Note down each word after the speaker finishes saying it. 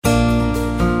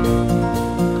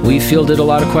We've fielded a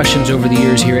lot of questions over the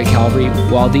years here at Calvary.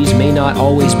 While these may not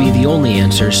always be the only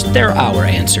answers, they're our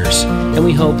answers, and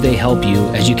we hope they help you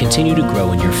as you continue to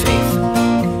grow in your faith.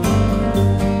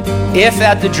 If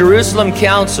at the Jerusalem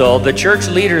Council, the church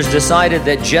leaders decided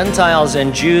that Gentiles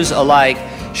and Jews alike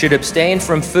should abstain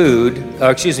from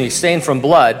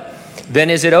blood, then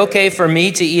is it okay for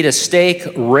me to eat a steak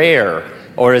rare,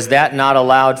 or is that not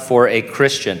allowed for a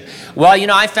Christian? Well,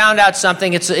 I found out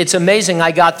something. It's amazing.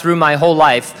 I got through my whole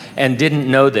life and didn't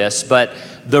know this, but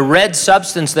the red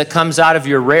substance that comes out of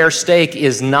your rare steak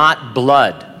is not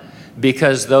blood.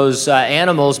 Because those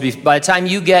animals, by the time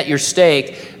you get your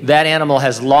steak, that animal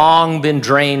has long been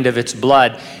drained of its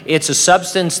blood. It's a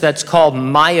substance that's called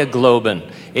myoglobin.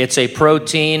 It's a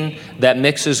protein that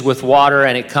mixes with water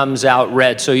and it comes out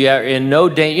red. So you're in no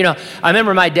danger. I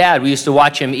remember my dad, we used to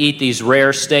watch him eat these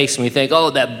rare steaks and we think, oh,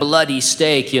 that bloody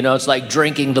steak, it's like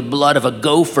drinking the blood of a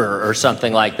gopher or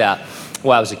something like that.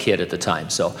 Well, I was a kid at the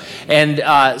time, so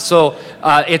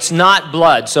it's not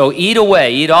blood. So eat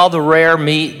away, eat all the rare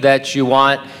meat that you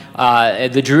want.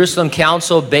 The Jerusalem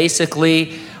Council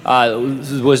basically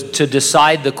was to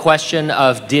decide the question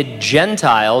of, did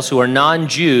Gentiles who are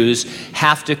non-Jews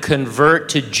have to convert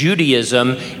to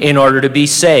Judaism in order to be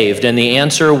saved? And the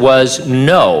answer was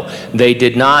no, they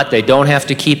did not. They don't have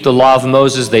to keep the law of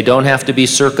Moses. They don't have to be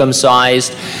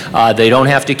circumcised. They don't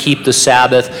have to keep the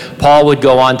Sabbath. Paul would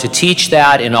go on to teach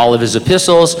that in all of his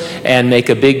epistles and make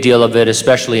a big deal of it,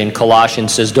 especially in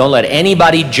Colossians. Says, don't let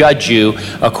anybody judge you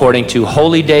according to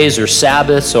holy days or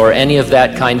Sabbaths or any of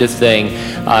that kind of thing.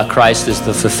 Christ is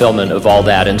the fulfillment of all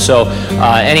that. And so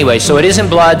anyway, so it isn't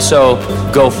blood, so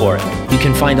go for it. You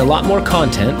can find a lot more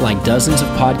content, like dozens of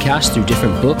podcasts through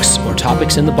different books or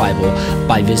topics in the Bible,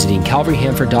 by visiting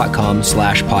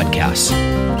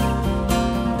calvaryhanford.com/podcasts.